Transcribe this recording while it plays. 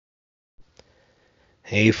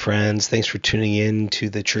Hey friends, thanks for tuning in to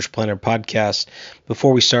the Church Planner Podcast.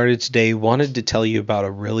 Before we started today, wanted to tell you about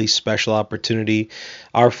a really special opportunity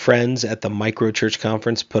our friends at the Micro Church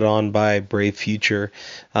Conference put on by Brave Future,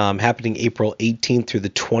 happening April 18th through the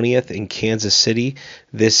 20th in Kansas City.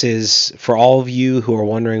 This is for all of you who are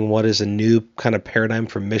wondering what is a new kind of paradigm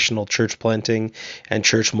for missional church planting and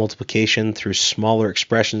church multiplication through smaller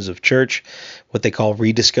expressions of church, what they call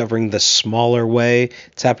rediscovering the smaller way.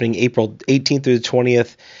 It's happening April 18th through the 20th.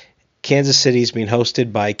 Kansas City is being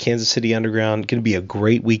hosted by Kansas City Underground. Going to be a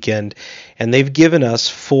great weekend. And they've given us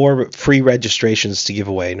 4 free registrations to give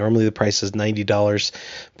away. Normally the price is $90,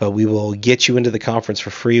 but we will get you into the conference for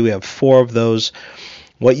free. We have 4 of those.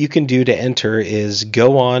 What you can do to enter is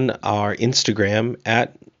go on our Instagram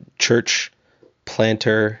at Church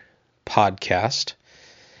Planter Podcast.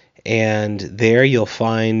 And there you'll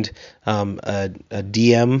find a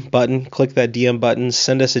DM button. Click that DM button.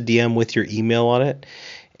 Send us a DM with your email on it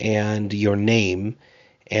and your name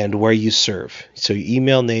and where you serve. So you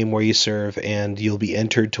email, name, where you serve, and you'll be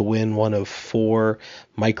entered to win one of 4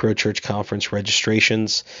 Micro Church Conference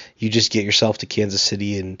registrations. You just get yourself to Kansas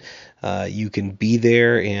City and you can be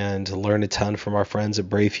there and learn a ton from our friends at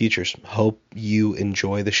Brave Futures. Hope you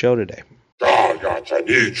enjoy the show today.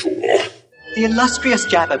 The illustrious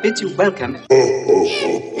Jabba bids you welcome.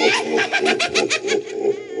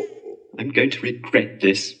 I'm going to regret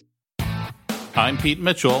this. I'm Pete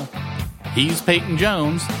Mitchell, he's Peyton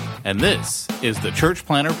Jones, and this is the Church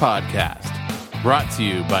Planner Podcast, brought to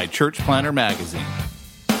you by Church Planner Magazine.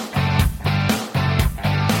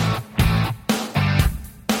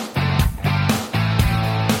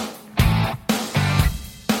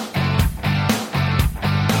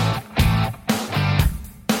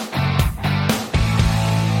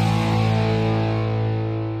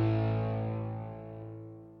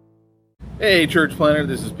 Hey, Church Planner,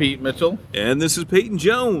 this is Pete Mitchell. And this is Peyton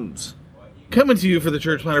Jones. Coming to you for the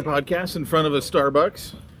Church Planner Podcast in front of a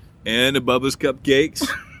Starbucks. And a Bubba's Cupcakes.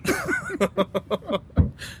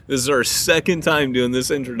 This is our second time doing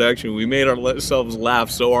this introduction. We made ourselves laugh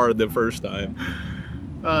so hard the first time.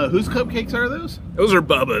 Whose cupcakes are those? Those are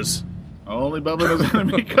Bubba's. Only Bubba knows how to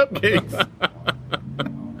make cupcakes.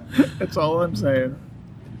 That's all I'm saying.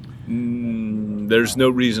 There's no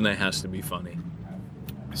reason it has to be funny.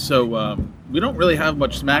 So, we don't really have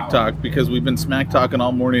much smack talk because we've been smack talking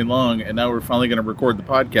all morning long, and now we're finally going to record the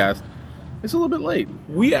podcast. It's a little bit late.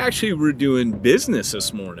 We actually were doing business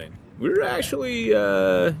this morning. We were actually,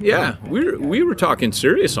 we were talking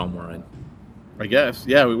serious all morning. I guess.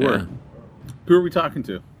 Yeah, we were. Yeah. Who are we talking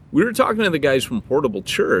to? We were talking to the guys from Portable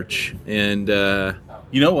Church, and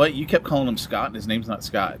you know what? You kept calling him Scott, and his name's not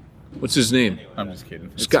Scott. What's his name? I'm just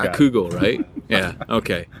kidding. It's Scott Kugel, right? Yeah,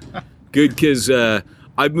 okay. Good, because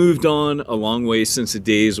I've moved on a long way since the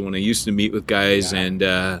days when I used to meet with guys and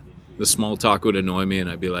the small talk would annoy me and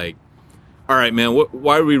I'd be like, all right, man,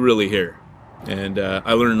 why are we really here? And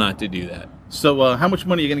I learned not to do that. So how much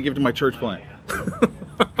money are you going to give to my church plant?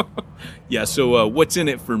 Yeah, so what's in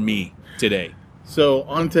it for me today? So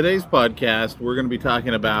on today's podcast, we're going to be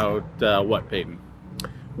talking about what, Peyton?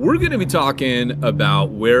 We're going to be talking about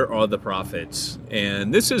where are the prophets.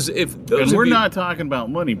 And this is if those And we're of you, not talking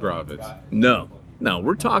about money profits. No,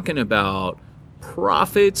 we're talking about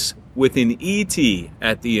prophets with an ET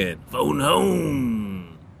at the end. Phone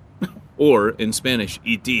home. Or in Spanish,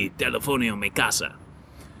 ET, telefonio mi casa.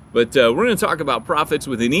 But we're going to talk about prophets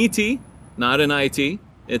with an ET, not an IT,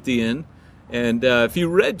 at the end. And if you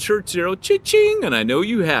read Church Zero, cha-ching, and I know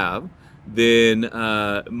you have, then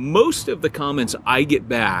most of the comments I get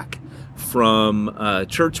back from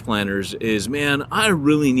church planners is, man, I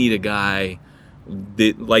really need a guy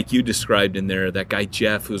that, like you described in there, that guy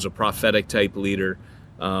Jeff, who's a prophetic type leader.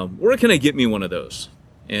 Where can I get me one of those?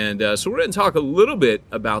 And so we're going to talk a little bit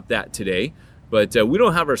about that today, but we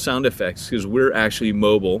don't have our sound effects because we're actually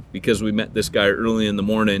mobile because we met this guy early in the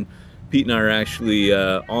morning. Pete and I are actually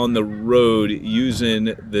on the road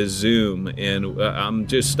using the Zoom, and I'm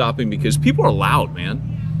just stopping because people are loud,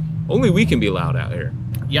 man. Only we can be loud out here.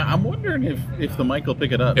 Yeah, I'm wondering if the mic will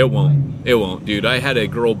pick it up. It won't, dude. I had a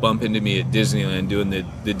girl bump into me at Disneyland doing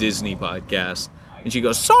the Disney podcast, and she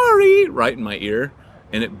goes, sorry, right in my ear,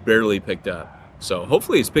 and it barely picked up. So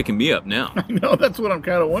hopefully it's picking me up now. I know, that's what I'm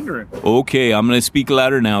kind of wondering. Okay, I'm going to speak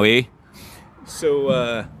louder now, eh?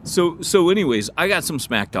 So anyways, I got some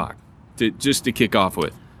smack talk just to kick off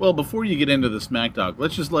with. Well, before you get into the smack talk,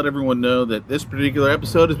 let's just let everyone know that this particular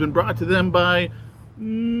episode has been brought to them by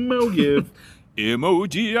Mogiv.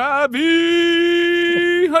 M-O-G-I-V,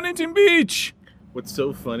 Huntington Beach. What's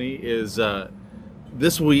so funny is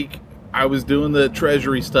this week I was doing the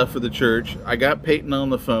treasury stuff for the church. I got Peyton on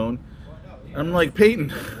the phone, I'm like,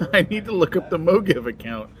 Peyton, I need to look up the MoGive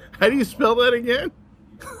account. How do you spell that again?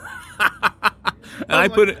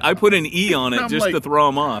 And I put an E on it just to throw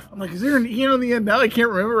him off. I'm like, is there an E on the end? Now I can't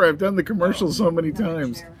remember. I've done the commercial so many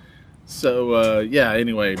times. So,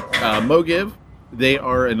 anyway, MoGive, they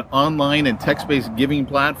are an online and text-based giving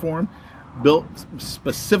platform built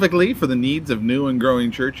specifically for the needs of new and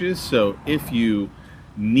growing churches. So if you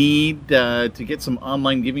need to get some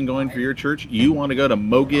online giving going for your church, you want to go to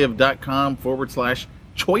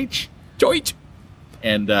mogive.com/choich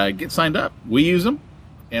and get signed up. We use them,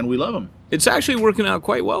 and we love them. It's actually working out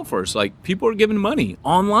quite well for us. Like, people are giving money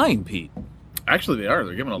online, Pete. Actually, they are.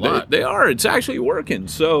 They're giving a lot. They are. It's actually working.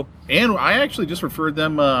 So, and I actually just referred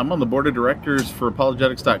them. I'm on the board of directors for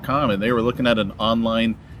apologetics.com, and they were looking at an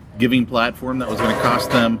online giving platform that was going to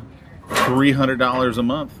cost them $300 a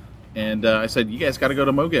month. And I said, you guys got to go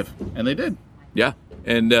to MoGive. And they did. Yeah.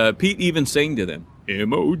 And Pete even sang to them,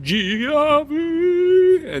 M-O-G-I-V,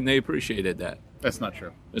 and they appreciated that. That's not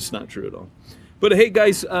true. It's not true at all. But hey,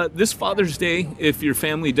 guys, this Father's Day, if your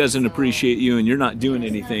family doesn't appreciate you and you're not doing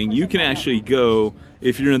anything, you can actually go,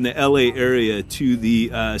 if you're in the LA area, to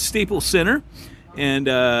the Staples Center. And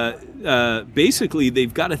basically,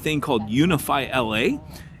 they've got a thing called Unify LA.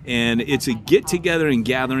 And it's a get-together and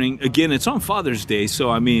gathering. Again, it's on Father's Day. So,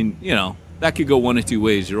 I mean, that could go one of two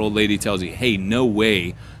ways. Your old lady tells you, hey, no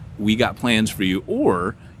way, we got plans for you.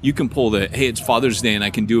 Or you can pull the, hey, it's Father's Day and I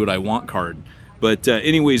can do what I want card. But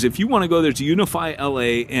anyways, if you want to go there to Unify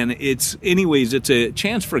LA, and it's a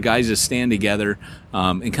chance for guys to stand together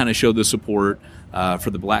and kind of show the support for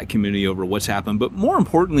the black community over what's happened. But more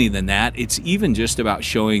importantly than that, it's even just about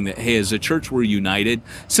showing that, hey, as a church, we're united.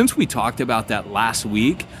 Since we talked about that last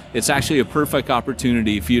week, it's actually a perfect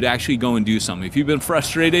opportunity for you to actually go and do something. If you've been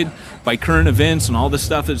frustrated by current events and all the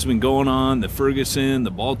stuff that's been going on, the Ferguson, the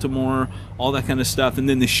Baltimore, all that kind of stuff, and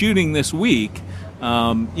then the shooting this week,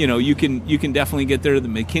 you can definitely get there, the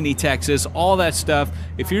McKinney, Texas, all that stuff.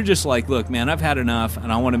 If you're just like, look, man, I've had enough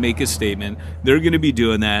and I want to make a statement, they're going to be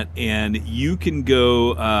doing that. And you can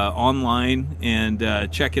go online and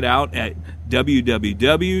check it out at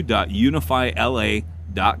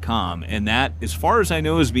www.unifyla.com. And that, as far as I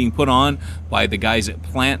know, is being put on by the guys at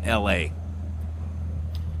Plant LA.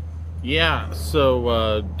 Yeah,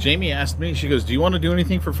 so Jamie asked me, she goes, do you want to do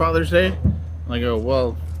anything for Father's Day? And I go,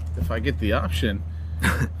 well, if I get the option,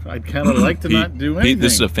 I'd kind of like to not do anything. Pete,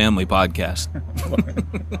 this is a family podcast.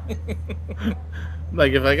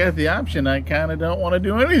 Like, if I got the option, I kind of don't want to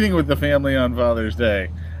do anything with the family on Father's Day.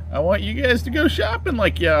 I want you guys to go shopping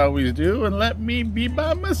like you always do and let me be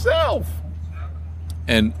by myself.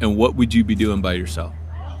 And what would you be doing by yourself?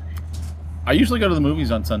 I usually go to the movies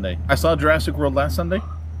on Sunday. I saw Jurassic World last Sunday.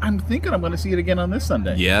 I'm thinking I'm going to see it again on this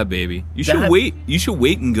Sunday. Yeah, baby. You should wait. You should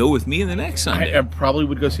wait and go with me the next Sunday. I probably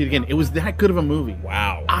would go see it again. It was that good of a movie.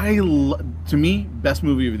 Wow. To me, best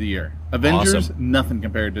movie of the year. Avengers, Awesome. Nothing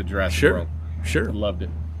compared to Jurassic World. Sure. I loved it.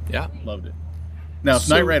 Yeah. Loved it. Now, if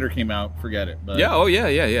Knight Rider came out, forget it. But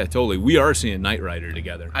yeah, totally. We are seeing Knight Rider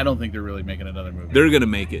together. I don't think they're really making another movie. They're going to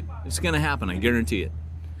make it. It's going to happen. I guarantee it.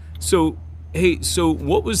 So, hey,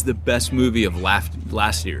 what was the best movie of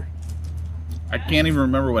last year? I can't even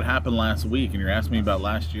remember what happened last week, and you're asking me about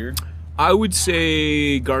last year? I would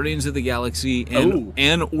say Guardians of the Galaxy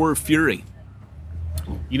and or Fury.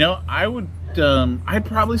 I'd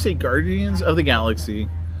probably say Guardians of the Galaxy,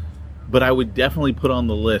 but I would definitely put on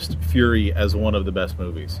the list Fury as one of the best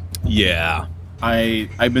movies. Yeah.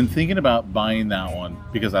 I've been thinking about buying that one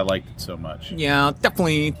because I liked it so much. Yeah,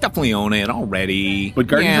 definitely own it already. But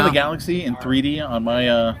Guardians of the Galaxy in 3D on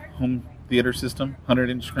my home theater system,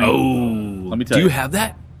 100-inch screen. Oh, let me tell you. Do you have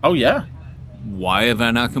that? Oh, yeah. Why have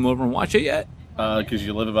I not come over and watch it yet? Because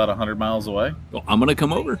you live about 100 miles away. Well, I'm going to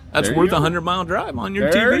come over. That's worth a 100-mile drive on your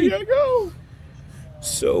TV. There you go.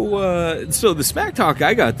 So the Smack Talk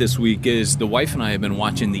I got this week is the wife and I have been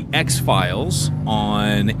watching the X-Files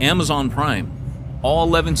on Amazon Prime. All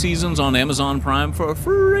 11 seasons on Amazon Prime for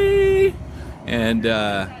free. And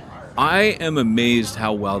I am amazed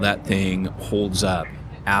how well that thing holds up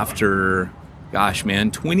after,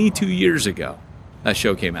 22 years ago that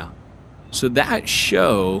show came out. So that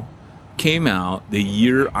show came out the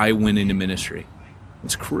year I went into ministry.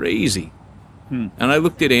 It's crazy. And I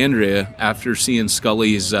looked at Andrea after seeing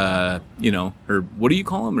Scully's, her, what do you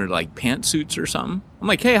call them? Her, like, pantsuits or something. I'm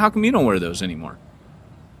like, hey, how come you don't wear those anymore?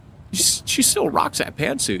 She still rocks that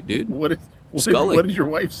pantsuit, dude. What Scully. What did your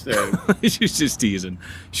wife say? She's just teasing.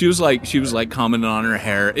 She was like commenting on her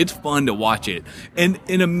hair. It's fun to watch it, and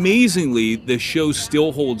amazingly, the show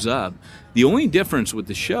still holds up. The only difference with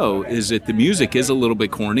the show is that the music is a little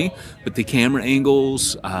bit corny, but the camera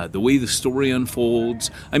angles, the way the story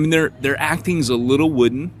unfolds. I mean, their acting's a little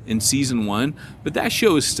wooden in season 1, but that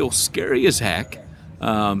show is still scary as heck.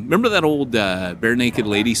 Remember that old Bare Naked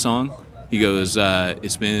Lady song? He goes,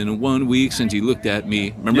 it's been 1 week since you looked at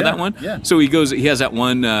me. Remember that one? Yeah. So he has that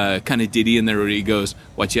one kind of ditty in there where he goes,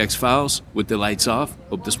 watch X-Files with the lights off.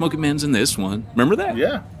 Hope the smoking man's in this one. Remember that?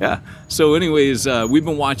 Yeah. Yeah. So anyways, we've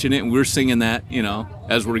been watching it and we're singing that,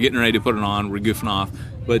 as we're getting ready to put it on. We're goofing off.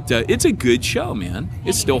 But it's a good show, man.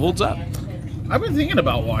 It still holds up. I've been thinking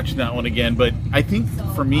about watching that one again, but I think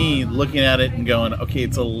for me, looking at it and going, okay,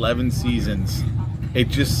 it's 11 seasons, it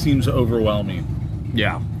just seems overwhelming.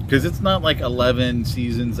 Yeah. Because it's not like 11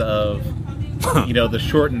 seasons of, the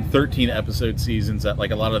shortened 13 episode seasons that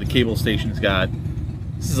like a lot of the cable stations got.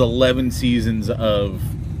 This is 11 seasons of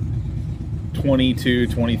 22,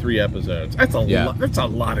 23 episodes. That's a lot. That's a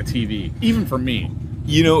lot of TV, even for me.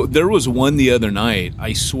 There was one the other night.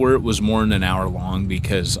 I swear it was more than an hour long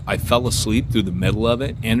because I fell asleep through the middle of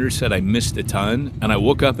it. Andrew said I missed a ton, and I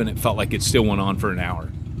woke up and it felt like it still went on for an hour.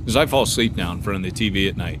 Because I fall asleep now in front of the TV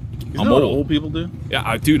at night. Isn't that what old people do?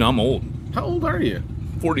 Yeah, dude, I'm old. How old are you?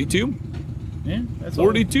 42. Yeah, that's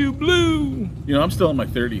 42 old. Blue. I'm still in my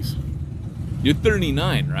 30s. You're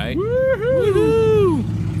 39, right? Woohoo!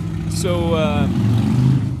 Woohoo! So,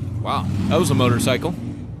 wow, that was a motorcycle.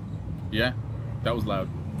 Yeah, that was loud.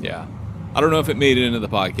 Yeah. I don't know if it made it into the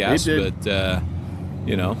podcast, It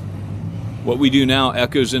did. but, what we do now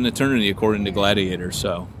echoes in eternity according to Gladiator,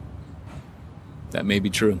 so that may be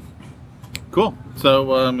true. Cool.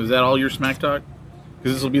 So, is that all your smack talk?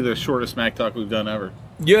 Because this will be the shortest smack talk we've done ever.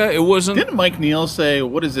 Yeah, it wasn't. Didn't Mike Neal say,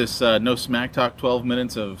 what is this, no smack talk, 12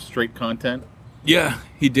 minutes of straight content? Yeah,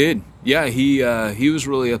 he did. Yeah, he was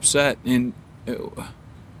really upset. And,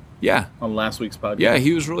 yeah. On last week's podcast? Yeah,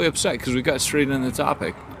 he was really upset because we got straight into the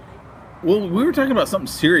topic. Well, we were talking about something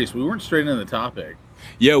serious. We weren't straight into the topic.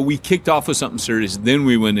 Yeah, we kicked off with something serious. Then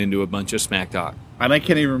we went into a bunch of smack talk. And I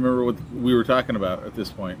can't even remember what we were talking about at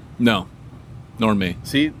this point. No. Nor me.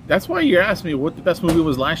 See, that's why you asked me what the best movie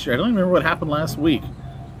was last year. I don't even remember what happened last week.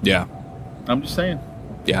 Yeah. I'm just saying.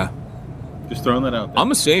 Yeah. Just throwing that out there. I'm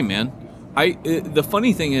the same, man. The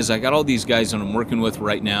funny thing is I got all these guys that I'm working with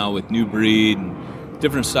right now with New Breed and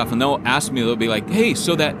different stuff, and they'll ask me, they'll be like, hey,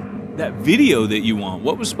 so that video that you want,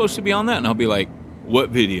 what was supposed to be on that? And I'll be like, what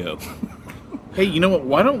video? Hey, you know what?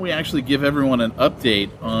 Why don't we actually give everyone an update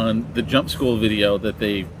on the Jump School video that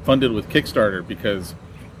they funded with Kickstarter? Because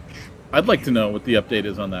I'd like to know what the update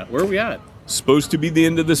is on that. Where are we at? Supposed to be the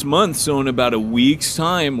end of this month, so in about a week's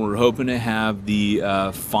time, we're hoping to have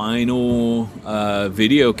the final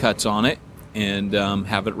video cuts on it and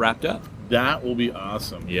have it wrapped up. That will be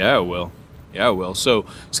awesome. Yeah, it will. Yeah, it will. So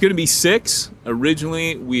it's going to be 6.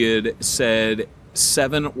 Originally, we had said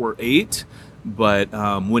 7 or 8, but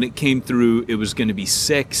when it came through, it was going to be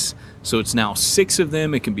 6. So it's now 6 of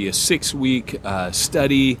them. It can be a 6-week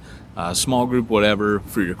study, small group, whatever,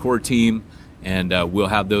 for your core team. And we'll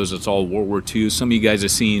have those. It's all World War II. Some of you guys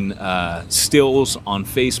have seen stills on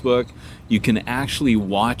Facebook. You can actually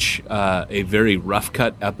watch a very rough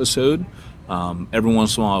cut episode. Every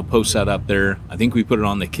once in a while, I'll post that up there. I think we put it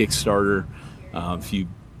on the Kickstarter. If you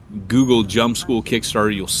Google Jump School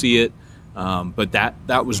Kickstarter, you'll see it. But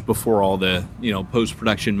that was before all the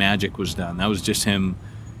post-production magic was done. That was just him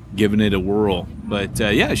giving it a whirl. But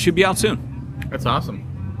yeah, it should be out soon. That's awesome.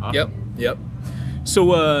 Yep.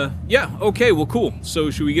 So, yeah, okay, well, cool.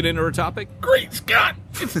 So, should we get into our topic? Great Scott!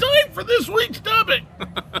 It's time for this week's topic!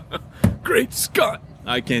 Great Scott!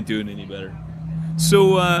 I can't do it any better.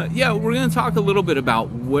 So, yeah, we're going to talk a little bit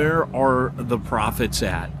about where are the prophets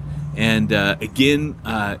at. And, again,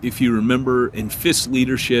 if you remember, in FIST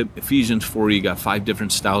leadership, Ephesians 4, you got 5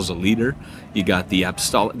 different styles of leader. You got the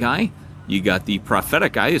apostolic guy. You got the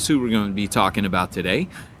prophetic guy. That's who we're going to be talking about today.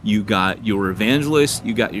 You got your evangelist,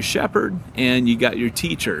 you got your shepherd, and you got your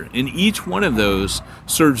teacher. And each one of those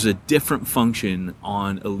serves a different function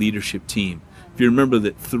on a leadership team. If you remember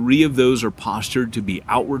that 3 of those are postured to be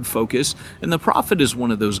outward focused, and the prophet is one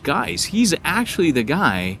of those guys. He's actually the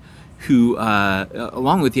guy who,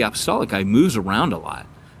 along with the apostolic guy, moves around a lot.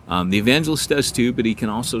 The evangelist does too, but he can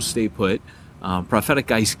also stay put. Prophetic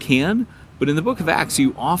guys can, but in the book of Acts,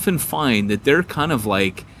 you often find that they're kind of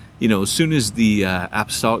like, as soon as the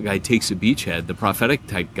apostolic guy takes a beachhead, the prophetic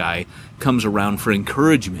type guy comes around for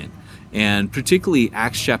encouragement. And particularly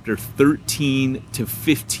Acts chapter 13 to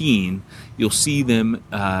 15, you'll see them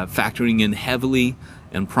factoring in heavily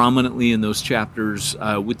and prominently in those chapters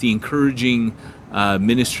with the encouraging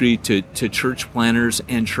ministry to church planners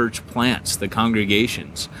and church plants, the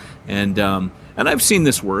congregations. And I've seen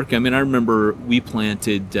this work. I mean, I remember we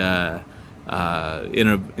planted in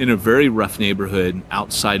a very rough neighborhood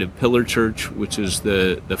outside of Pillar Church, which is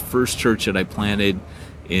the first church that I planted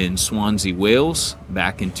in Swansea, Wales,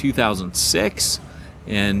 back in 2006.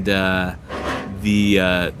 And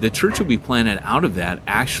the church that we planted out of that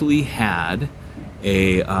actually had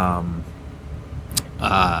they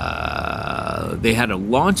had a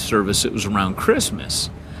launch service. It was around Christmas.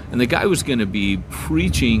 And the guy was going to be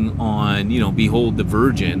preaching on, Behold the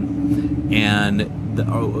Virgin.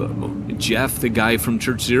 And Jeff, the guy from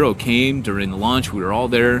Church Zero, came during the launch. We were all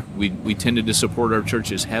there. We tended to support our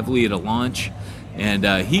churches heavily at a launch. And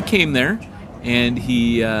he came there, and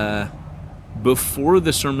he, before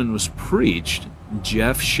the sermon was preached,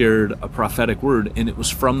 Jeff shared a prophetic word, and it was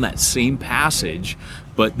from that same passage,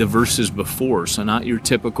 but the verses before. So not your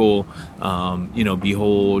typical,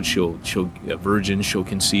 behold, a virgin shall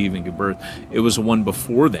conceive and give birth. It was one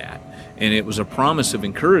before that, and it was a promise of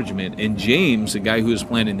encouragement. And James, the guy who was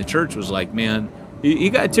planting the church, was like, man, he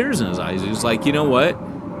got tears in his eyes. He was like, you know what?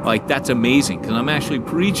 Like, that's amazing, because I'm actually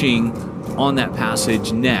preaching on that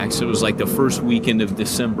passage next. It was like the first weekend of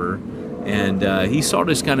December. And he saw it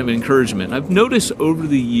as kind of an encouragement. I've noticed over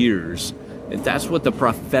the years that that's what the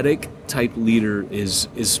prophetic type leader is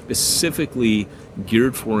specifically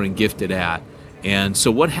geared for and gifted at. And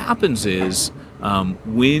so what happens is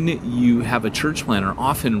when you have a church planner,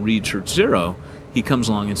 often read Church Zero, he comes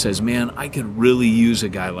along and says, man, I could really use a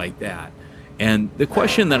guy like that. And the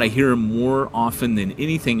question that I hear more often than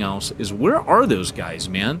anything else is, where are those guys,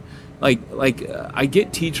 man? Like I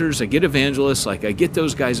get teachers, I get evangelists, I get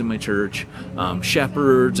those guys in my church,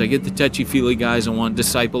 shepherds, I get the touchy-feely guys that want to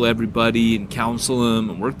disciple everybody and counsel them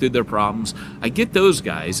and work through their problems. I get those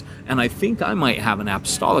guys, and I think I might have an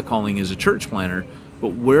apostolic calling as a church planner,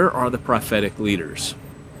 but where are the prophetic leaders?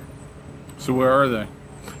 So where are they?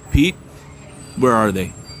 Pete, where are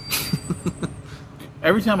they?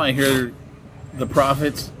 Every time I hear the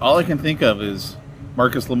prophets, all I can think of is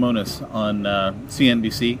Marcus Lemonis on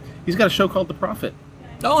CNBC. He's got a show called The Prophet.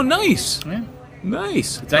 Oh, nice. Yeah.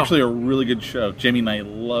 Nice. It's actually a really good show. Jamie and I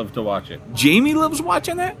love to watch it. Jamie loves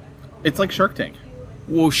watching that? It's like Shark Tank.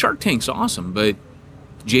 Well, Shark Tank's awesome, but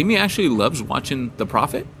Jamie actually loves watching The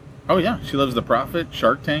Prophet? Oh, yeah. She loves The Prophet,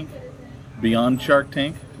 Shark Tank, Beyond Shark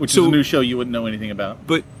Tank, which is a new show you wouldn't know anything about.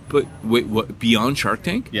 But wait, what? Beyond Shark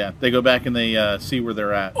Tank? Yeah. They go back and they see where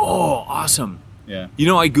they're at. Oh, awesome. Yeah.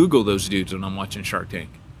 I Google those dudes when I'm watching Shark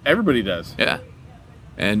Tank. Everybody does. Yeah.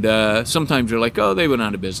 And sometimes you're like, oh, they went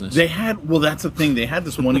out of business. That's the thing. They had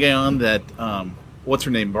this one guy on that, what's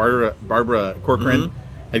her name? Barbara Corcoran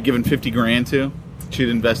had given $50,000 to. She'd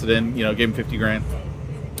invested in, gave him $50,000.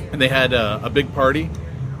 And they had a big party.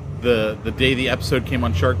 The day the episode came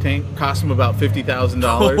on Shark Tank, cost them about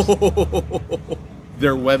 $50,000.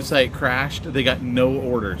 Their website crashed. They got no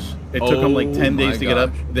orders. It took them like 10 days to get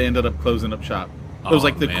up. They ended up closing up shop. It was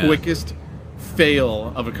like the quickest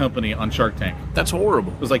fail of a company on Shark Tank. That's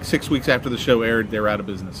horrible. It was like 6 weeks after the show aired, they were out of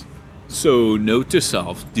business. So note to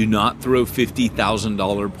self, do not throw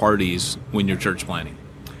 $50,000 parties when you're church planning.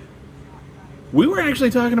 We were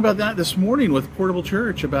actually talking about that this morning with Portable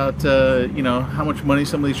Church about, how much money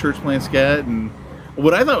some of these church plants get. And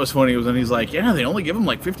what I thought was funny was when he's like, yeah, they only give them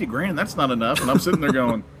like $50,000. That's not enough. And I'm sitting there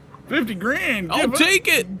going, $50,000. I'll take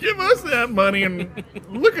it. Give us that money and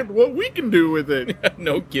look at what we can do with it.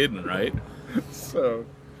 No kidding, right?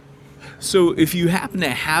 So if you happen to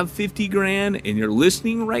have $50,000 and you're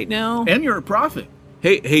listening right now, and you're a prophet,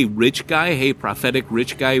 hey, rich guy, prophetic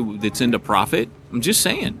rich guy that's into profit, I'm just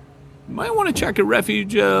saying, you might want to check a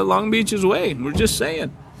refuge Long Beach's way. We're just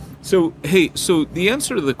saying. So the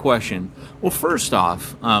answer to the question, well, first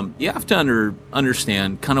off, you have to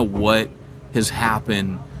understand kind of what has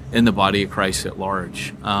happened in the body of Christ at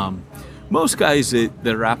large. Most guys that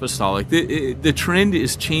are apostolic, the trend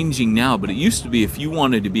is changing now, but it used to be if you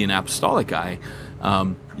wanted to be an apostolic guy,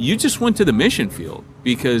 you just went to the mission field,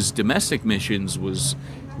 because domestic missions was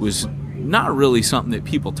not really something that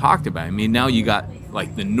people talked about. I mean, now you got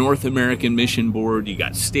like the North American Mission Board, you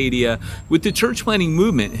got Stadia. With the church planting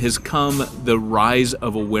movement has come the rise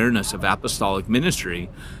of awareness of apostolic ministry,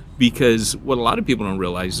 because what a lot of people don't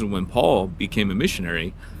realize is when Paul became a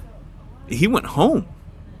missionary, he went home.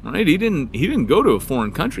 Right? He didn't go to a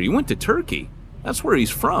foreign country. He went to Turkey. That's where he's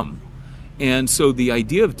from. And so the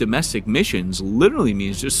idea of domestic missions literally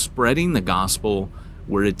means just spreading the gospel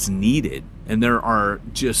where it's needed. And there are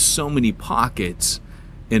just so many pockets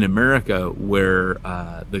in America where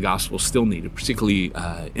the gospel is still needed, particularly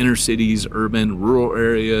inner cities, urban, rural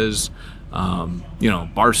areas,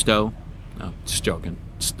 Barstow. No, just joking.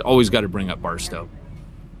 Just always got to bring up Barstow.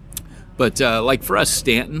 But like for us,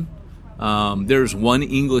 Stanton, there's one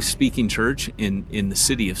English-speaking church in the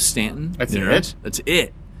city of Stanton. That's it? That's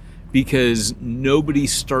it. Because nobody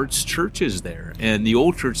starts churches there, and the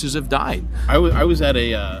old churches have died. I was at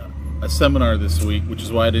a seminar this week, which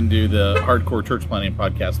is why I didn't do the Hardcore Church Planning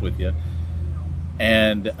podcast with you.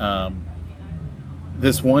 And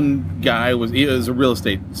this one guy it was a real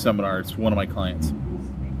estate seminar. It's one of my clients.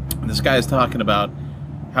 And this guy is talking about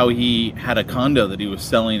how he had a condo that he was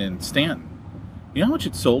selling in Stanton. You know how much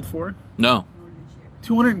it sold for? No.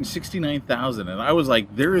 $269,000. And I was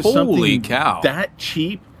like, there is Holy something cow. that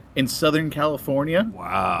cheap in Southern California?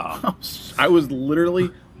 Wow. I was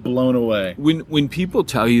literally blown away. When people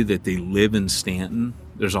tell you that they live in Stanton,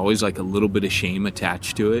 there's always like a little bit of shame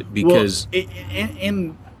attached to it because... Well,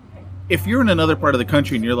 and if you're in another part of the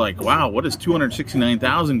country and you're like, wow, what does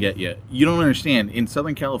 $269,000 get you? You don't understand. In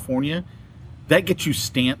Southern California, that gets you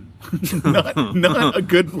Stanton. not a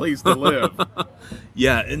good place to live.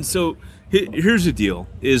 Yeah, and so here's the deal: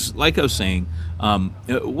 is like I was saying,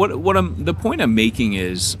 the point I'm making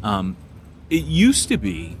is, it used to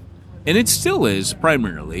be, and it still is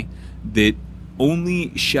primarily, that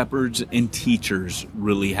only shepherds and teachers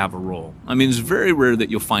really have a role. I mean, it's very rare that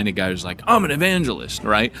you'll find a guy who's like, I'm an evangelist,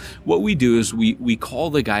 right? What we do is we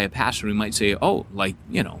call the guy a pastor. We might say,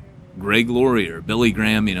 Greg Laurie or Billy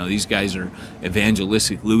Graham, these guys are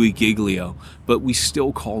evangelistic, Louis Giglio, but we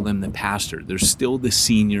still call them the pastor. They're still the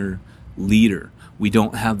senior leader. We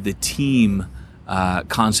don't have the team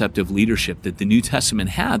concept of leadership that the New Testament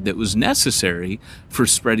had that was necessary for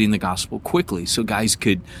spreading the gospel quickly. So guys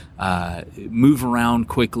could move around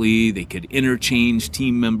quickly. They could interchange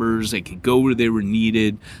team members. They could go where they were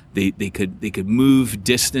needed. They could move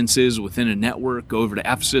distances within a network, go over to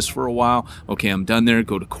Ephesus for a while. Okay, I'm done there.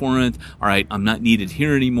 Go to Corinth. All right, I'm not needed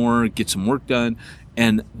here anymore. Get some work done.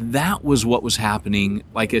 And that was what was happening,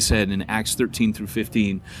 like I said, in Acts 13 through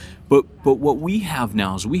 15. But what we have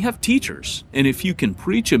now is we have teachers. And if you can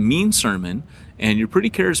preach a mean sermon and you're pretty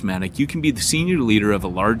charismatic, you can be the senior leader of a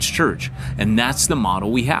large church. And that's the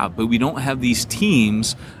model we have. But we don't have these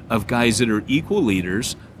teams of guys that are equal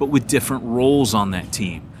leaders, but with different roles on that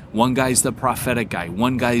team. One guy's the prophetic guy.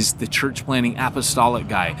 One guy's the church planning apostolic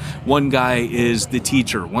guy. One guy is the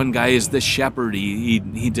teacher. One guy is the shepherd.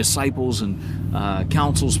 He disciples and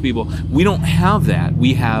counsels people. We don't have that.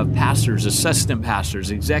 We have pastors, assistant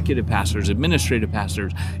pastors, executive pastors, administrative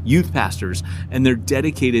pastors, youth pastors, and they're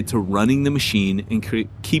dedicated to running the machine and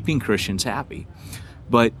keeping Christians happy.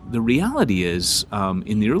 But the reality is,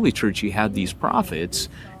 in the early church, you had these prophets,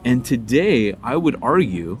 and today I would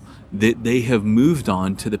argue that they have moved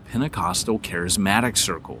on to the Pentecostal charismatic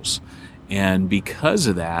circles. And because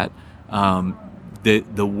of that,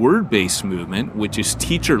 the word-based movement, which is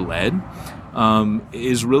teacher-led,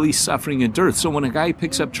 is really suffering a dearth. So when a guy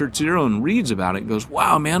picks up Church Zero and reads about it and goes,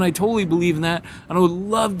 wow, man, I totally believe in that, and I would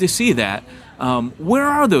love to see that, where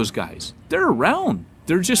are those guys? They're around.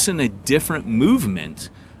 They're just in a different movement.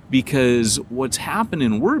 Because what's happened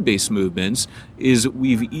in word-based movements is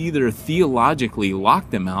we've either theologically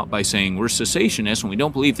locked them out by saying we're cessationists and we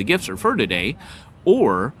don't believe the gifts are for today,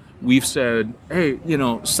 or we've said, hey,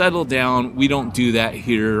 settle down, we don't do that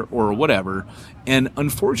here, or whatever. And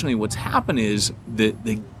unfortunately, what's happened is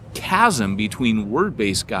the chasm between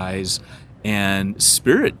word-based guys and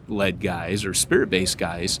spirit-led guys or spirit-based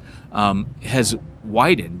guys has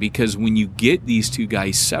widened, because when you get these two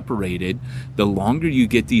guys separated, the longer you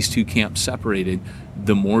get these two camps separated,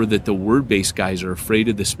 the more that the word-based guys are afraid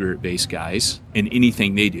of the spirit-based guys, and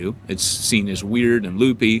anything they do, it's seen as weird and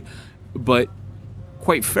loopy. But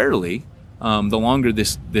quite fairly, the longer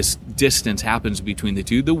this distance happens between the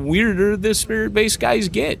two, the weirder the spirit-based guys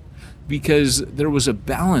get. Because there was a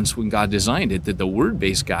balance when God designed it, that the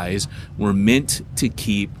word-based guys were meant to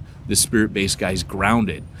keep the spirit-based guys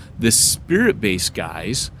grounded. The spirit-based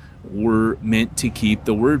guys were meant to keep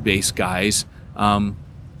the word-based guys, kind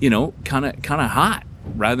of hot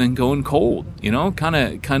rather than going cold. Kind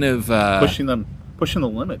of pushing the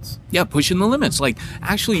limits. Yeah, pushing the limits. Like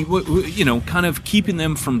actually, kind of keeping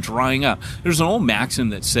them from drying up. There's an old maxim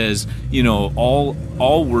that says,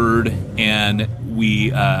 all word and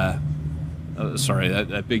we. Sorry,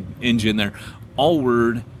 that big engine there. All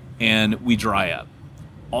word and we dry up.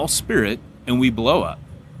 All spirit and we blow up.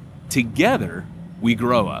 Together we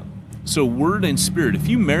grow up. So word and spirit, if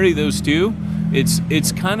you marry those two,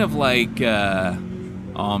 it's kind of like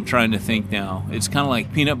I'm trying to think now. It's kind of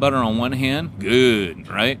like peanut butter on one hand, good,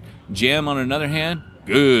 right? Jam on another hand,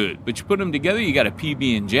 good. But you put them together, you got a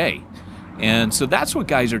PB&J. And so that's what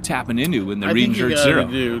guys are tapping into when they're reading Church Zero. I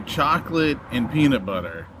think you gotta do chocolate and peanut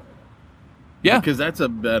butter. Yeah. Because that's a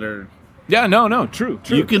better... Yeah, no, true.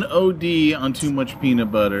 You can OD on too much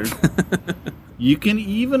peanut butter. You can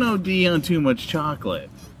even OD on too much chocolate.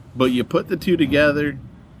 But you put the two together,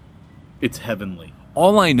 it's heavenly.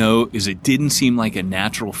 All I know is it didn't seem like a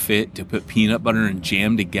natural fit to put peanut butter and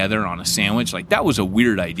jam together on a sandwich. Like, that was a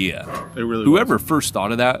weird idea. It really Whoever was. first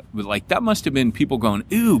thought of that, like, that must have been people going,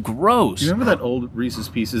 ew, gross. You remember that old Reese's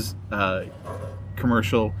Pieces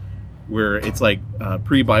commercial where it's like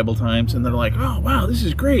pre-Bible times, and they're like, oh, wow, this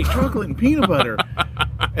is great, chocolate and peanut butter.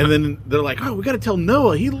 And then they're like, oh, we got to tell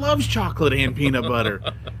Noah, he loves chocolate and peanut butter.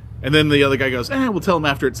 And then the other guy goes, we'll tell him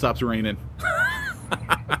after it stops raining.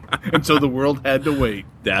 And so the world had to wait.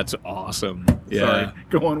 That's awesome. Yeah. Sorry.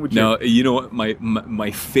 Go on with No, you know what?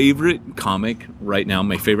 My favorite comic right now,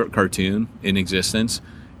 my favorite cartoon in existence,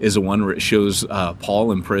 is the one where it shows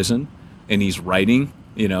Paul in prison, and he's writing.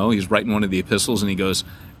 He's writing one of the epistles, and he goes,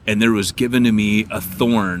 "And there was given to me a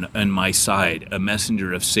thorn on my side, a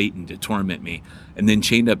messenger of Satan to torment me." And then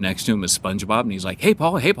chained up next to him is SpongeBob, and he's like, hey,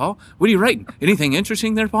 Paul, what are you writing? Anything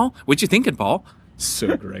interesting there, Paul? What you thinking, Paul?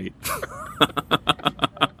 So great.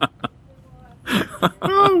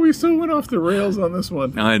 Oh, we so went off the rails on this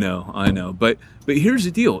one. I know. But here's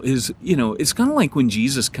the deal: is it's kind of like when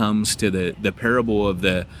Jesus comes to the parable of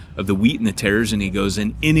the wheat and the tares, and he goes,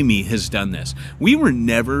 "An enemy has done this." We were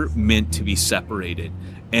never meant to be separated,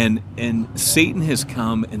 and Satan has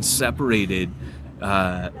come and separated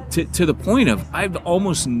to the point of I've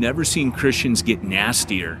almost never seen Christians get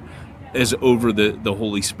nastier as over the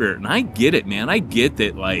Holy Spirit, and I get it, man. I get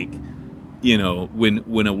that, like.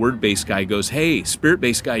 When a word-based guy goes, hey,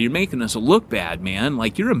 spirit-based guy, you're making us look bad, man.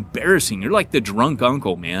 Like, you're embarrassing. You're like the drunk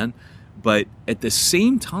uncle, man. But at the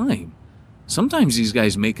same time, sometimes these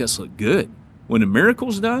guys make us look good. When a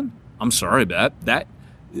miracle's done, I'm sorry about that.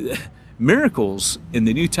 Miracles in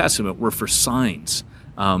the New Testament were for signs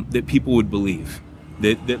that people would believe.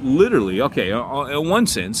 That literally, okay, in one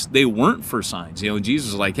sense, they weren't for signs. Jesus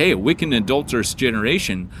is like, hey, a wicked and adulterous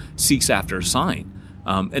generation seeks after a sign.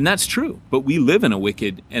 And that's true, but we live in a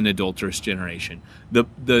wicked and adulterous generation.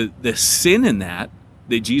 The sin in that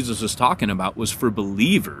Jesus was talking about was for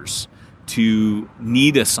believers to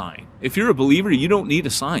need a sign. If you're a believer, you don't need a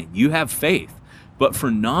sign. You have faith. But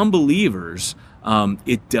for non-believers,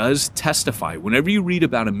 it does testify. Whenever you read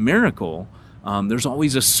about a miracle, there's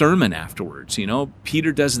always a sermon afterwards.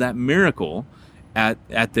 Peter does that miracle at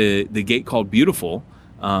the gate called Beautiful,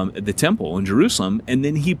 at the temple in Jerusalem, and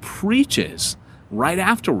then he preaches right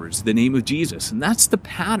afterwards the name of Jesus. And that's the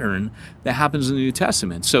pattern that happens in the New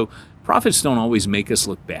Testament. So prophets don't always make us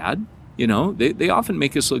look bad. They often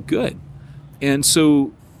make us look good. And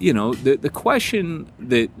so, the question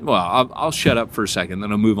that, well, I'll shut up for a second,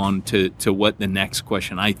 then I'll move on to what the next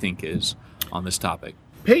question I think is on this topic.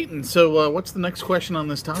 Peyton, so what's the next question on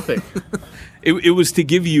this topic? It was to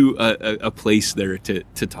give you a place there to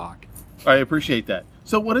talk. I appreciate that.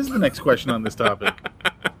 So what is the next question on this topic?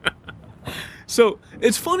 So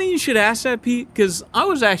it's funny you should ask that, Pete, because I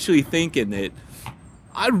was actually thinking that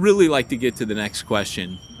I'd really like to get to the next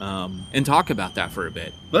question and talk about that for a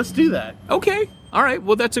bit. Let's do that. Okay. All right.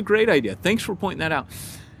 Well, that's a great idea. Thanks for pointing that out.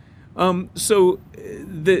 So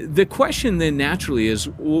the question then naturally is,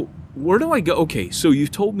 well, where do I go? Okay, so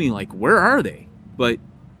you've told me, like, where are they? But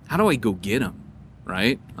how do I go get them,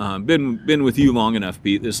 right? Been with you long enough,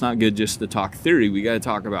 Pete. It's not good just to talk theory. We got to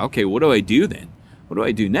talk about, okay, what do I do then? What do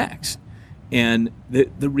I do next? And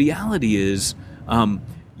the reality is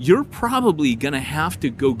you're probably going to have to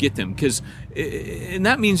go get them, and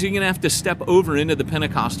that means you're going to have to step over into the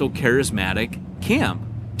Pentecostal charismatic camp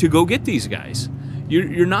to go get these guys.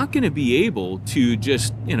 You're not going to be able to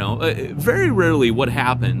just, very rarely what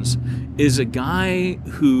happens is a guy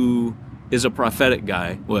who is a prophetic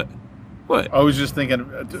guy. What? I was just thinking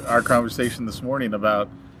our conversation this morning about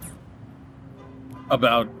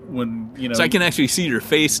when, So I can actually see your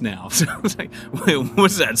face now. So I was like,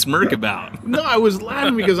 what's that smirk about? No, I was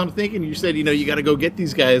laughing because I'm thinking, you said, you got to go get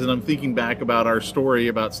these guys, and I'm thinking back about our story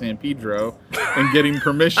about San Pedro and getting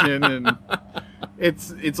permission, and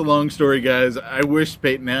it's a long story, guys. I wish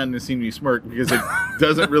Peyton hadn't seen me smirk because it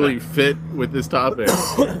doesn't really fit with this topic.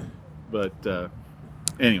 But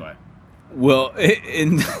anyway. Well,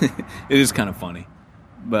 it is kind of funny,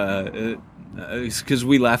 but it's because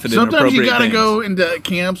we laugh at sometimes you gotta things. go into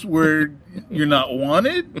camps where you're not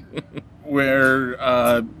wanted, where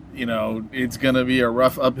it's gonna be a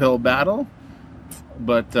rough uphill battle,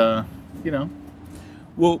 but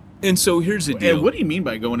Well, and so here's the deal. And what do you mean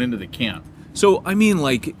by going into the camp? So, I mean,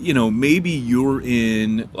 like, maybe you're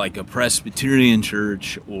in like a Presbyterian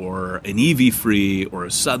church or an EV Free or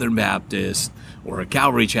a Southern Baptist or a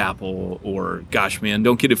Calvary Chapel or, gosh, man,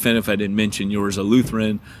 don't get offended if I didn't mention yours, a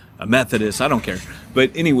Lutheran, a Methodist, I don't care.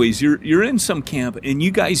 But anyways, you're in some camp and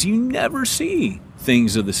you never see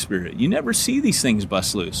things of the Spirit. You never see these things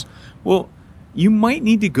bust loose. Well, you might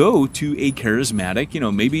need to go to a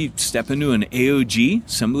charismatic, maybe step into an AOG,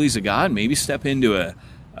 Assemblies of God, maybe step into a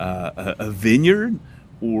vineyard,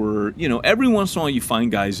 or, every once in a while you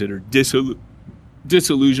find guys that are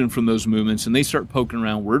disillusioned from those movements and they start poking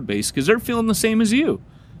around word-based because they're feeling the same as you.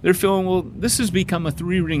 They're feeling, well, this has become a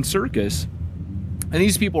three-ring circus and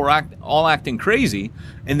these people are all acting crazy,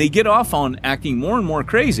 and they get off on acting more and more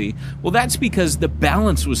crazy. Well, that's because the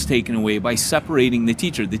balance was taken away by separating the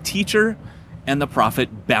teacher. The teacher and the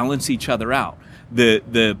prophet balance each other out.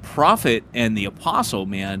 The prophet and the apostle,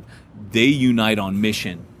 man, they unite on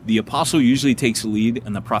mission. The apostle usually takes the lead,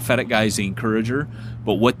 and the prophetic guy is the encourager.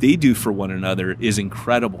 But what they do for one another is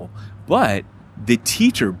incredible. But the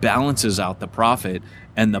teacher balances out the prophet,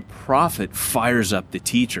 and the prophet fires up the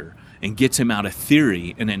teacher and gets him out of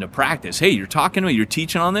theory and into practice. Hey, you're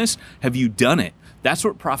teaching on this? Have you done it? That's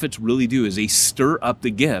what prophets really do, is they stir up the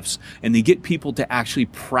gifts and they get people to actually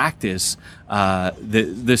practice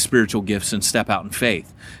the spiritual gifts and step out in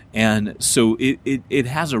faith. And so it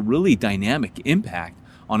has a really dynamic impact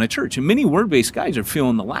on a church. And many word-based guys are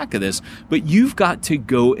feeling the lack of this, but you've got to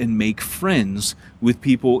go and make friends with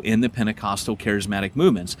people in the Pentecostal charismatic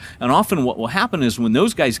movements. And often what will happen is when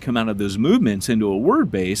those guys come out of those movements into a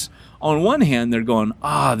word base, on one hand, they're going,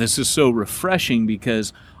 this is so refreshing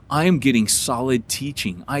because I am getting solid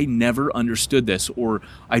teaching. I never understood this, or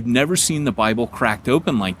I've never seen the Bible cracked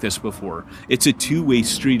open like this before. It's a two-way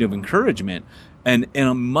street of encouragement. And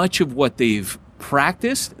much of what they've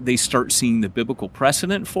practiced, they start seeing the biblical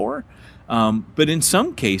precedent for. But in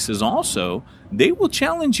some cases also, they will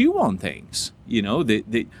challenge you on things.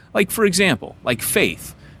 Like, for example, like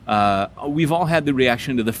faith. We've all had the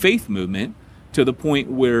reaction to the faith movement to the point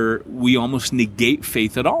where we almost negate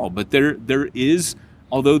faith at all. But there is,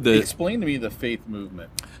 although Explain to me the faith movement.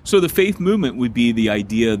 So the faith movement would be the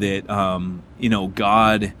idea that,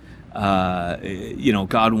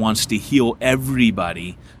 God wants to heal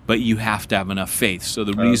everybody, but you have to have enough faith. So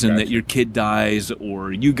the reason that your kid dies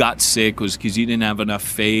or you got sick was because you didn't have enough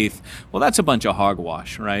faith. Well, that's a bunch of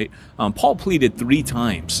hogwash, right? Paul pleaded 3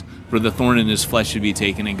 times for the thorn in his flesh to be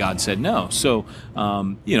taken, and God said no. So,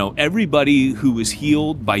 everybody who was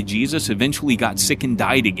healed by Jesus eventually got sick and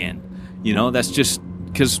died again. That's just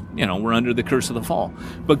because, we're under the curse of the fall.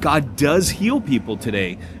 But God does heal people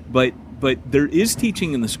today. But there is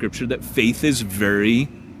teaching in the scripture that faith is very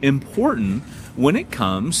important when it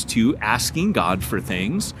comes to asking God for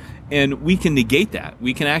things. And we can negate that.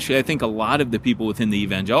 We can actually, I think a lot of the people within the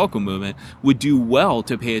evangelical movement would do well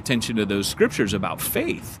to pay attention to those scriptures about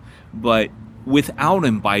faith, but without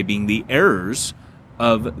imbibing the errors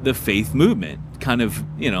of the faith movement, kind of,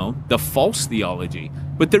 the false theology.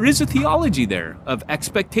 But there is a theology there of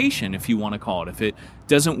expectation, if you want to call it, if it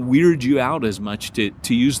doesn't weird you out as much to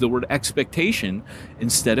use the word expectation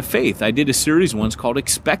instead of faith. I did a series once called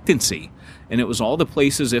Expectancy, and it was all the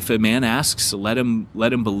places if a man asks, let him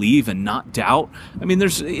believe and not doubt. I mean,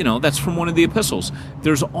 there's, that's from one of the epistles.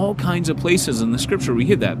 There's all kinds of places in the scripture we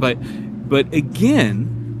hear that. But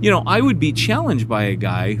again, I would be challenged by a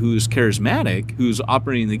guy who's charismatic, who's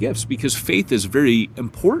operating the gifts, because faith is very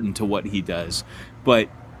important to what he does. But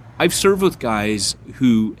I've served with guys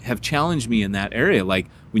who have challenged me in that area. Like,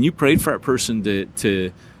 when you prayed for that person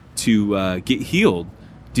to get healed,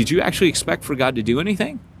 did you actually expect for God to do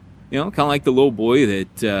anything? Kind of like the little boy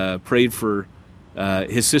that prayed for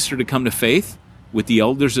his sister to come to faith with the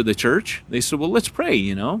elders of the church. They said, well, let's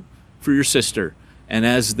pray, for your sister. And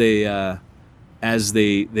as they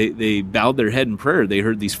bowed their head in prayer, they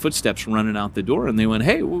heard these footsteps running out the door, and they went,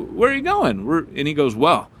 hey, where are you going? And he goes,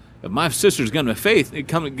 well, if my sister's going to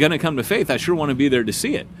come to faith, I sure want to be there to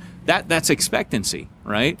see it. That's expectancy,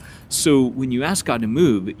 right? So when you ask God to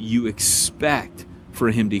move, you expect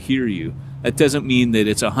for him to hear you. That doesn't mean that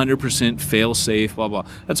it's 100% fail-safe, blah, blah.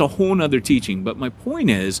 That's a whole nother teaching. But my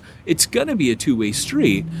point is, it's going to be a two-way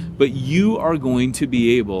street, but you are going to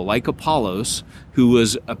be able, like Apollos, who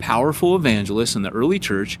was a powerful evangelist in the early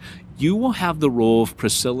church, you will have the role of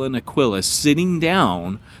Priscilla and Aquila sitting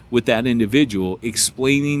down with that individual,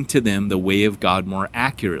 explaining to them the way of God more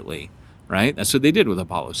accurately, right? That's what they did with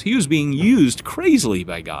Apollos. He was being used crazily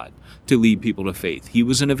by God to lead people to faith. He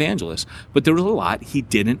was an evangelist, but there was a lot he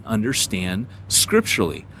didn't understand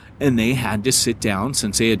scripturally. And they had to sit down,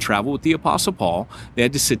 since they had traveled with the Apostle Paul, they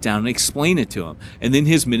had to sit down and explain it to him. And then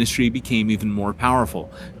his ministry became even more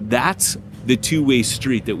powerful. That's the two-way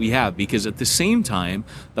street that we have, because at the same time,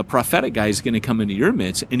 the prophetic guy is going to come into your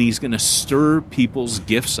midst and he's going to stir people's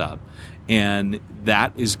gifts up. And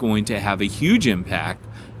that is going to have a huge impact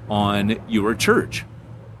on your church.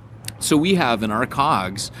 So we have in our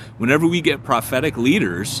COGs, whenever we get prophetic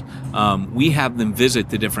leaders, we have them visit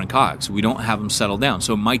the different COGs. We don't have them settle down.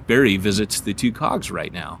 So Mike Berry visits the 2 COGs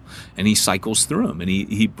right now, and he cycles through them, and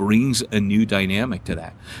he brings a new dynamic to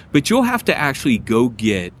that. But you'll have to actually go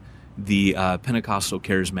get the Pentecostal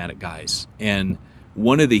charismatic guys. And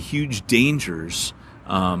one of the huge dangers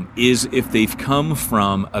is if they've come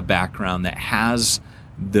from a background that has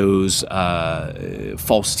those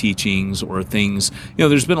false teachings or things.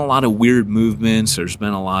 There's been a lot of weird movements. There's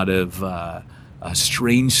been a lot of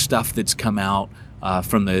strange stuff that's come out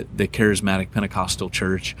from the charismatic Pentecostal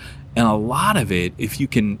church. And a lot of it, if you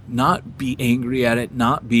can not be angry at it,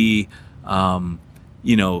 not be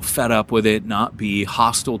fed up with it, not be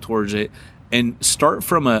hostile towards it, and start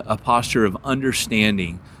from a posture of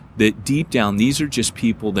understanding that deep down, these are just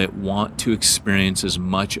people that want to experience as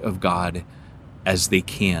much of God as they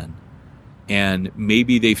can. And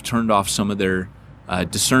maybe they've turned off some of their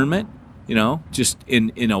discernment, just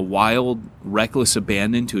in a wild, reckless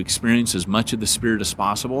abandon to experience as much of the Spirit as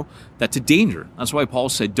possible. That's a danger. That's why Paul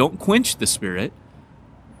said, don't quench the Spirit.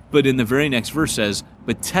 But in the very next verse says,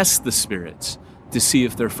 but test the spirits to see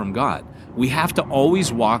if they're from God. We have to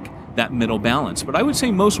always walk that middle balance. But I would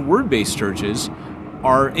say most word-based churches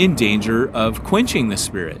are in danger of quenching the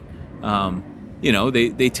Spirit.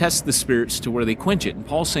 They test the spirits to where they quench it. And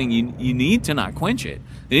Paul's saying you need to not quench it.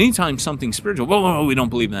 And anytime something spiritual, whoa, we don't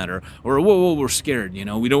believe in that, or whoa, we're scared.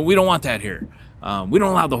 We don't want that here. We don't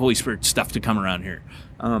allow the Holy Spirit stuff to come around here.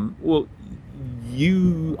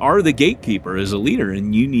 You are the gatekeeper as a leader,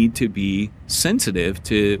 and you need to be sensitive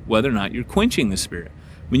to whether or not you're quenching the Spirit.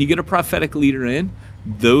 When you get a prophetic leader in,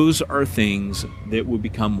 those are things that will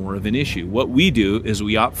become more of an issue. What we do is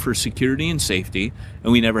we opt for security and safety,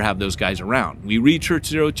 and we never have those guys around. We read Church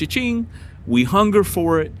Zero cha-ching, we hunger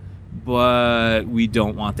for it, but we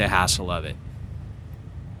don't want the hassle of it.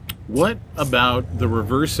 What about the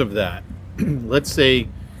reverse of that? Let's say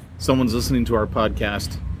someone's listening to our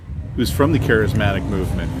podcast who's from the charismatic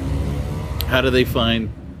movement. How do they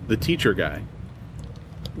find the teacher guy?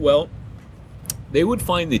 Well, they would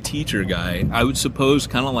find the teacher guy, I would suppose,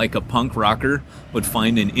 kind of like a punk rocker would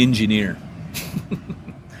find an engineer.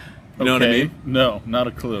 You know what I mean? No, not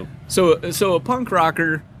a clue. So a punk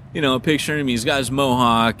rocker, picture him, he's got his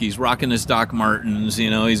mohawk, he's rocking his Doc Martens,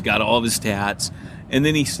 he's got all of his tats, and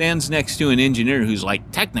then he stands next to an engineer who's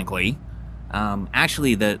like, technically,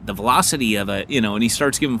 actually the velocity of a, and he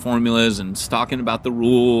starts giving formulas and talking about the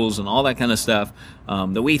rules and all that kind of stuff,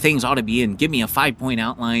 the way things ought to be, and give me a 5-point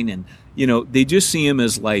outline. And they just see him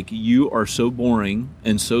as like, you are so boring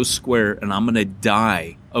and so square, and I'm going to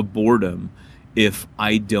die of boredom if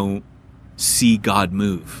I don't see God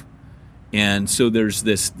move. And so there's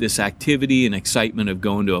this activity and excitement of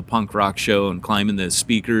going to a punk rock show and climbing the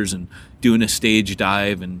speakers and doing a stage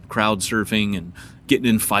dive and crowd surfing and getting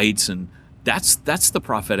in fights. And that's the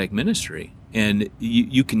prophetic ministry. And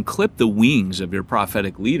you can clip the wings of your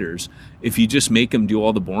prophetic leaders if you just make them do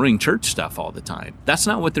all the boring church stuff all the time. That's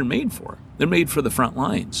not what they're made for. They're made for the front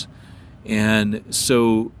lines. And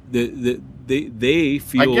so they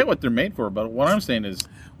feel... I get what they're made for, but what I'm saying is,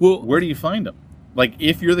 where do you find them? Like,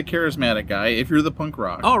 if you're the charismatic guy, if you're the punk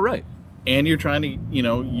rock... Oh, right. And you're trying to,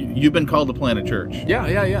 you've been called to plant a church.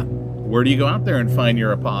 Yeah. Where do you go out there and find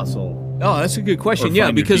your apostle? Oh, that's a good question.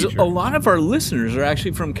 Yeah, because a lot of our listeners are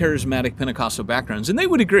actually from charismatic Pentecostal backgrounds, and they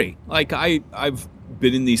would agree. Like, I've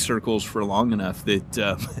been in these circles for long enough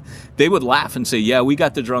that they would laugh and say, yeah, we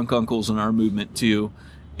got the drunk uncles in our movement too.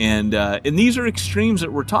 And these are extremes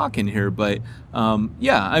that we're talking here. But,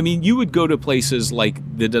 you would go to places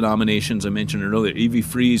like the denominations I mentioned earlier, E.V.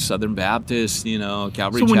 Freeze, Southern Baptist,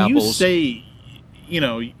 Calvary Chapels. So when you say,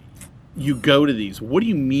 you go to these, what do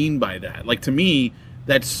you mean by that? Like, to me,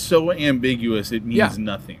 that's so ambiguous, it means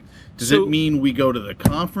nothing. Does it mean we go to the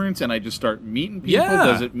conference and I just start meeting people? Yeah.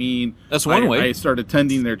 Does it mean that's one way. I start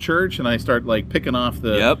attending their church and I start like picking off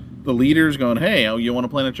the leaders going, hey, you want to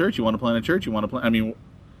plant a church? You want to plant a church? You want to plant...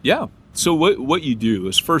 Yeah. So what you do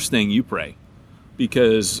is, first thing, you pray.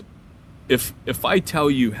 Because if I tell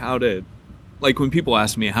you how to... Like, when people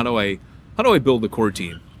ask me, how do I build a core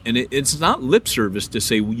team? And it's not lip service to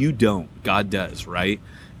say, well, you don't. God does, right?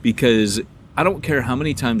 Because... I don't care how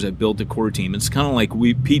many times I've built a core team. It's kind of like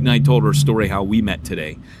Pete and I told our story how we met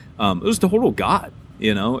today. It was the total God.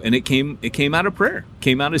 and it came out of prayer,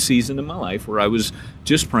 came out of a season in my life where I was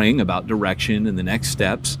just praying about direction and the next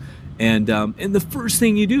steps. And the first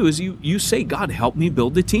thing you do is you say, God, help me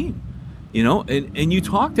build a team, and you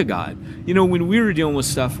talk to God. When we were dealing with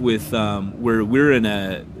stuff with where we're in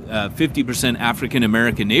a 50% African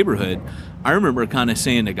American neighborhood, I remember kind of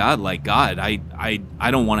saying to God, like, God, I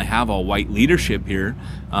don't want to have all white leadership here,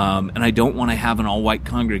 and I don't want to have an all white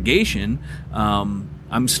congregation.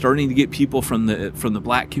 I'm starting to get people from the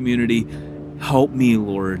black community. Help me,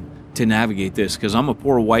 Lord, to navigate this, because I'm a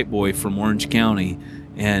poor white boy from Orange County,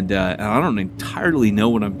 and I don't entirely know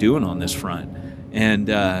what I'm doing on this front. And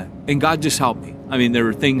God just helped me. I mean, there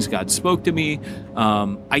were things God spoke to me.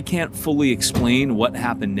 I can't fully explain what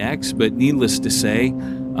happened next, but needless to say,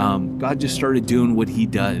 God just started doing what He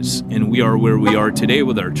does, and we are where we are today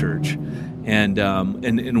with our church. And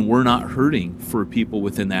we're not hurting for people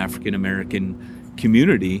within the African American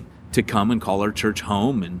community to come and call our church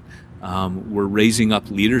home, and we're raising up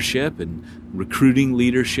leadership and recruiting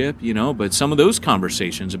leadership, but some of those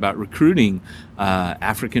conversations about recruiting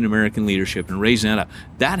African American leadership and raising that up,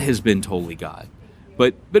 that has been totally God.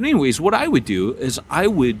 But anyways, what I would do is I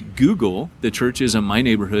would Google the churches in my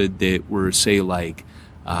neighborhood that were, say, like,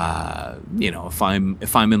 if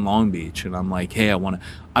I'm in Long Beach and I'm like, hey,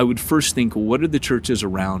 I would first think, what are the churches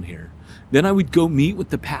around here? Then I would go meet with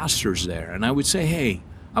the pastors there, and I would say, hey,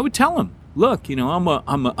 I would tell them, look,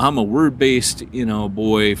 I'm a word-based,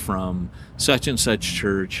 boy from such and such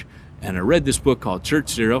church, and I read this book called Church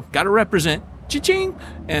Zero. Got to represent, cha-ching.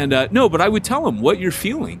 And but I would tell them what you're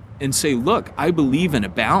feeling and say, look, I believe in a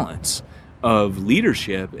balance of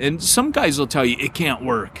leadership. And some guys will tell you it can't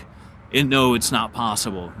work. And no, it's not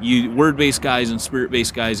possible. You word-based guys and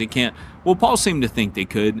spirit-based guys, they can't. Well, Paul seemed to think they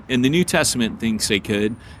could, and the New Testament thinks they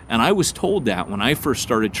could. And I was told that when I first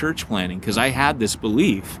started church planning, because I had this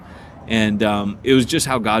belief. And it was just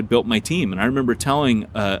how God built my team. And I remember telling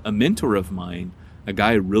a mentor of mine, a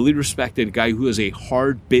guy I really respected, a guy who is a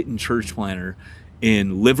hard-bitten church planner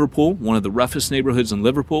in Liverpool, one of the roughest neighborhoods in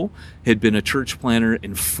Liverpool, had been a church planner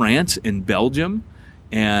in France and Belgium,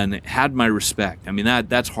 and had my respect. I mean,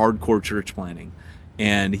 that's hardcore church planning.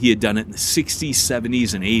 And he had done it in the 60s,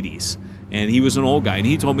 70s, and 80s. And he was an old guy, and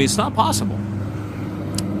he told me it's not possible.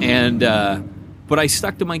 And but I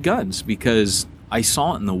stuck to my guns because I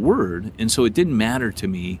saw it in the Word, and so it didn't matter to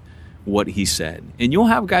me what he said. And you'll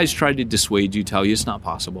have guys try to dissuade you, tell you it's not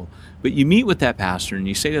possible. But you meet with that pastor, and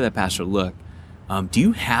you say to that pastor, look, do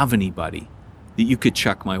you have anybody that you could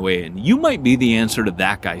chuck my way in? You might be the answer to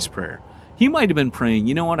that guy's prayer. He might have been praying,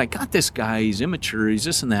 you know what, I got this guy, he's immature, he's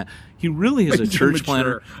this and that. He really is a church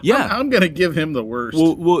planner. Yeah. I'm going to give him the worst.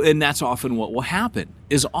 Well, and that's often what will happen.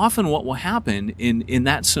 In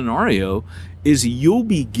that scenario is you'll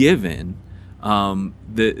be given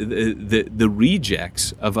the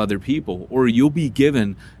rejects of other people, or you'll be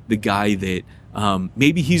given the guy that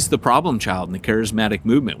maybe he's the problem child in the charismatic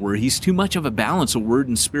movement, where he's too much of a balance of word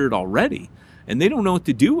and spirit already, and they don't know what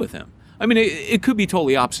to do with him. I mean, it could be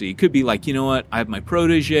totally opposite. It could be like, you know what, I have my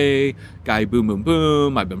protege, guy, boom, boom,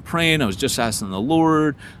 boom. I've been praying. I was just asking the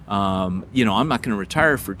Lord. I'm not going to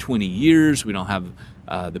retire for 20 years. We don't have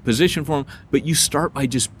the position for him. But you start by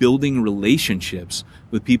just building relationships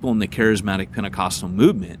with people in the charismatic Pentecostal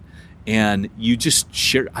movement. And you just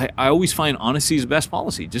share. I always find honesty is the best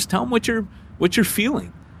policy. Just tell them what you're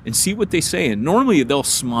feeling and see what they say. And normally they'll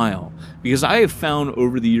smile, because I have found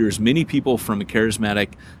over the years many people from a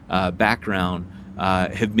charismatic background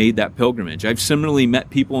have made that pilgrimage. I've similarly met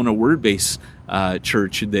people in a word-based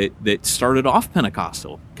church that started off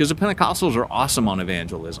Pentecostal, because the Pentecostals are awesome on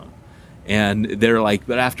evangelism. And they're like,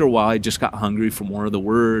 but after a while, I just got hungry for more of the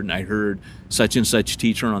word, and I heard such and such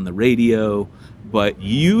teacher on the radio. But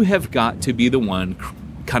you have got to be the one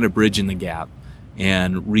kind of bridging the gap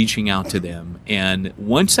and reaching out to them. And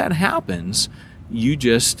once that happens, you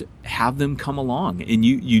just have them come along, and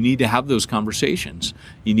you need to have those conversations.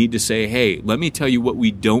 You need to say, hey, let me tell you what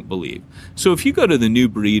we don't believe. So if you go to the New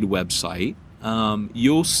Breed website,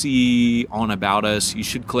 you'll see on About Us, you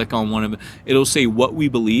should click on one of them. It'll say what we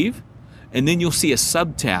believe, and then you'll see a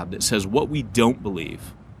sub-tab that says what we don't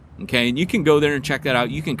believe. Okay, and you can go there and check that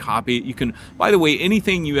out. You can copy it. You can, by the way,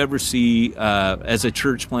 anything you ever see as a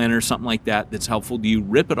church planner, something like that, that's helpful to you,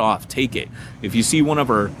 rip it off, take it. If you see one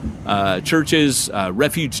of our churches,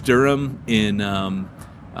 Refuge Durham in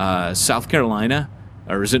South Carolina,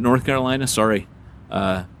 or is it North Carolina? Sorry,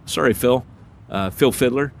 Phil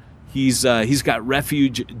Fiddler. He's got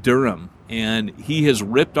Refuge Durham, and he has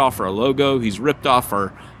ripped off our logo. He's ripped off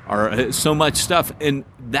our so much stuff, and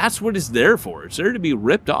that's what it's there for. It's there to be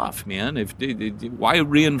ripped off, man. Why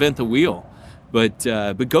reinvent the wheel? But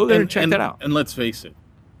go there and check that out. And let's face it,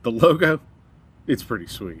 the logo, it's pretty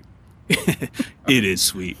sweet. It is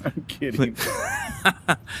sweet. I'm kidding.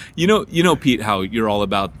 You know, Pete, how you're all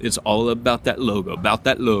about, it's all about that logo, about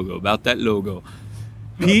that logo.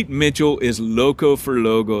 Pete Mitchell is loco for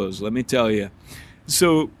logos, let me tell you.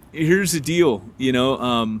 So here's the deal,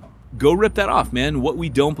 go rip that off, man, what we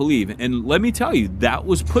don't believe. And let me tell you, that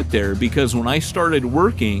was put there because when I started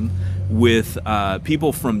working with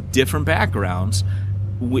people from different backgrounds,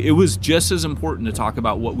 it was just as important to talk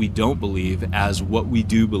about what we don't believe as what we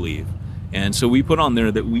do believe. And so we put on there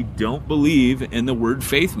that we don't believe in the word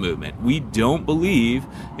faith movement. We don't believe,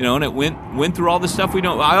 and it went through all the stuff we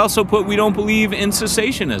don't. I also put we don't believe in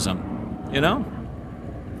cessationism,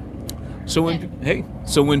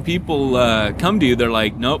 So when people come to you, they're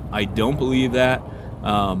like, nope, I don't believe that.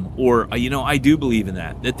 Or I do believe in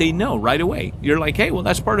that they know right away. You're like, hey, well,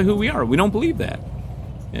 that's part of who we are. We don't believe that.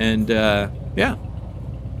 And yeah.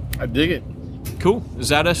 I dig it. Cool. Is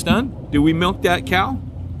that us done? Did we milk that cow?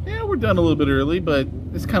 Yeah, we're done a little bit early, but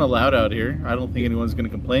it's kind of loud out here. I don't think anyone's going to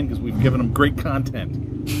complain because we've given them great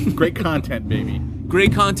content. Great content, baby.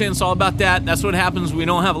 Great content's all about that. That's what happens. We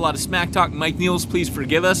don't have a lot of smack talk. Mike Niels, please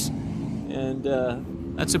forgive us. And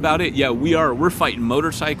that's about it. Yeah, we're fighting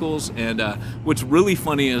motorcycles. And what's really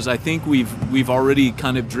funny is I think we've already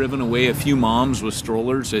kind of driven away a few moms with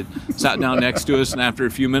strollers that sat down next to us, and after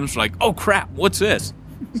a few minutes, we're like, oh crap, what's this?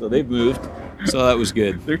 So they've moved. So that was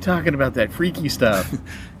good. They're talking about that freaky stuff.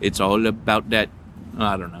 It's all about that.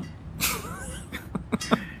 I don't know.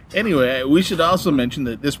 Anyway, we should also mention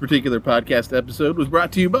that this particular podcast episode was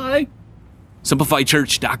brought to you by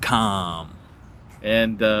SimplifyChurch.com.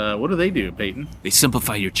 And what do they do, Peyton? They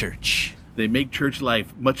simplify your church. They make church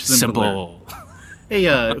life much simpler. Simple. Hey,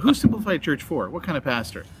 who's Simplified Church for? What kind of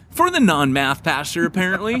pastor? For the non-math pastor,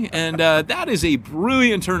 apparently. And that is a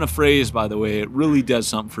brilliant turn of phrase, by the way. It really does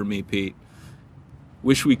something for me, Pete.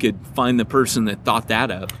 Wish we could find the person that thought that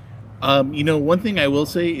up. One thing I will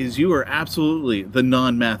say is you are absolutely the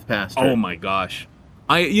non-math pastor. Oh, my gosh.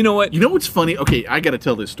 You know what? You know what's funny? Okay, I got to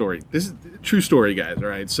tell this story. This is a true story, guys, all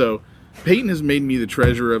right? So Peyton has made me the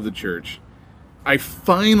treasurer of the church. I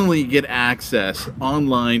finally get access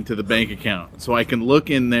online to the bank account so I can look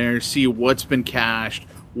in there, see what's been cashed,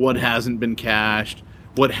 what hasn't been cashed,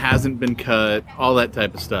 what hasn't been cut, all that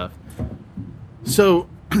type of stuff. So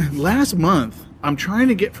last month, I'm trying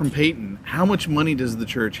to get from Peyton, how much money does the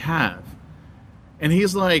church have? And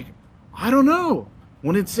he's like, I don't know.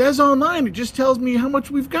 When it says online, it just tells me how much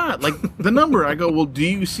we've got, like the number. I go, well, do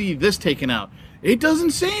you see this taken out? It doesn't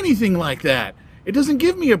say anything like that. It doesn't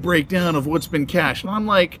give me a breakdown of what's been cashed. And I'm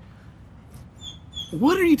like,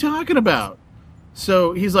 what are you talking about?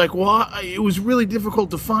 So he's like, well, it was really difficult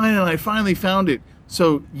to find, and I finally found it.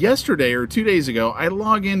 So yesterday or 2 days ago, I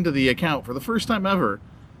log into the account for the first time ever.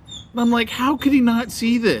 And I'm like, how could he not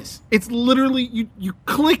see this? It's literally, you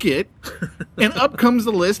click it, and up comes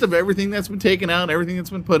the list of everything that's been taken out, everything that's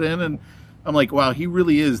been put in, and I'm like, wow, he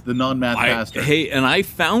really is the non-math pastor. Hey, and I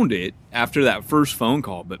found it after that first phone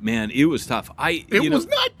call, but man, it was tough. It was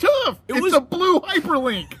not tough. It's a blue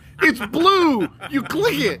hyperlink. It's blue. You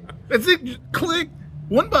click it. That's it. Just click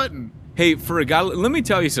one button. Hey, for a guy, let me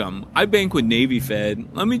tell you something. I bank with Navy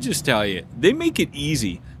Fed. Let me just tell you, they make it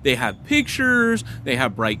easy. They have pictures, they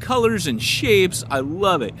have bright colors and shapes. I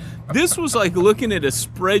love it. This was like looking at a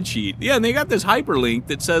spreadsheet. Yeah, and they got this hyperlink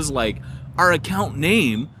that says like our account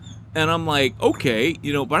name. And I'm like, okay,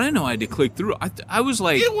 but I didn't know I had to click through. I was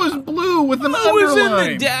like... It was blue with an underline. It was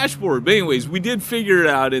in the dashboard. But anyways, we did figure it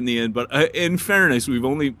out in the end. But in fairness,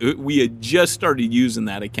 we had just started using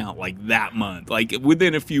that account like that month. Like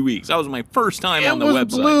within a few weeks. That was my first time on the website. It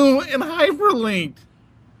was blue and hyperlinked.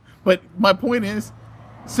 But my point is,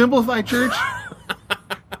 Simplify Church,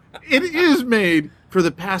 it is made for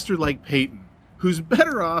the pastor like Peyton, who's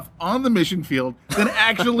better off on the mission field than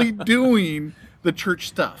actually doing the church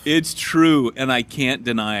stuff. It's true, and I can't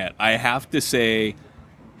deny it. I have to say,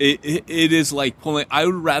 it is like pulling... I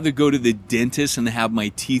would rather go to the dentist and have my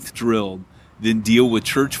teeth drilled than deal with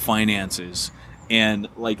church finances. And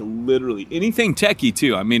like literally anything techie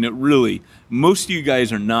too. I mean, it really... Most of you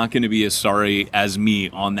guys are not going to be as sorry as me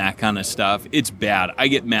on that kind of stuff. It's bad. I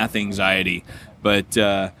get math anxiety. But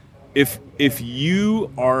if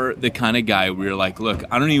you are the kind of guy where you're like, look,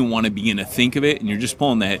 I don't even want to begin to think of it, and you're just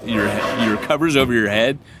pulling your covers over your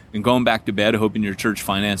head and going back to bed hoping your church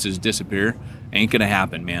finances disappear, ain't going to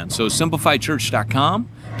happen, man. So SimplifyChurch.com,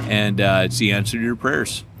 and it's the answer to your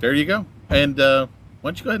prayers. There you go. And why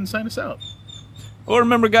don't you go ahead and sign us out? Well,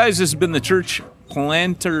 remember, guys, this has been the Church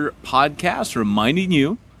Planter Podcast, reminding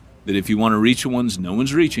you that if you want to reach the ones no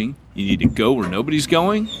one's reaching, You need to go where nobody's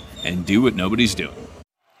going and do what nobody's doing.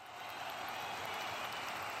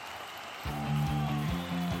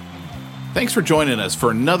 Thanks for joining us for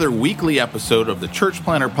another weekly episode of the Church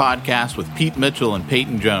Planter Podcast with Pete Mitchell and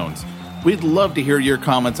Peyton Jones. We'd love to hear your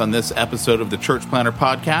comments on this episode of the Church Planter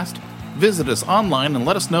Podcast. Visit us online and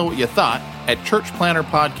let us know what you thought at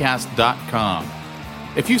churchplanterpodcast.com.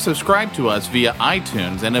 If you subscribe to us via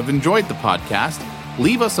iTunes and have enjoyed the podcast,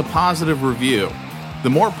 leave us a positive review. The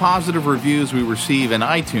more positive reviews we receive in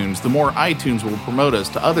iTunes, the more iTunes will promote us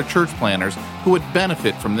to other church planners who would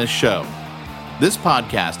benefit from this show. This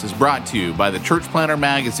podcast is brought to you by the Church Planter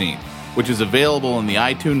Magazine, which is available in the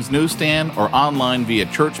iTunes newsstand or online via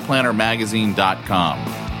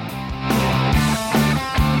churchplantermagazine.com.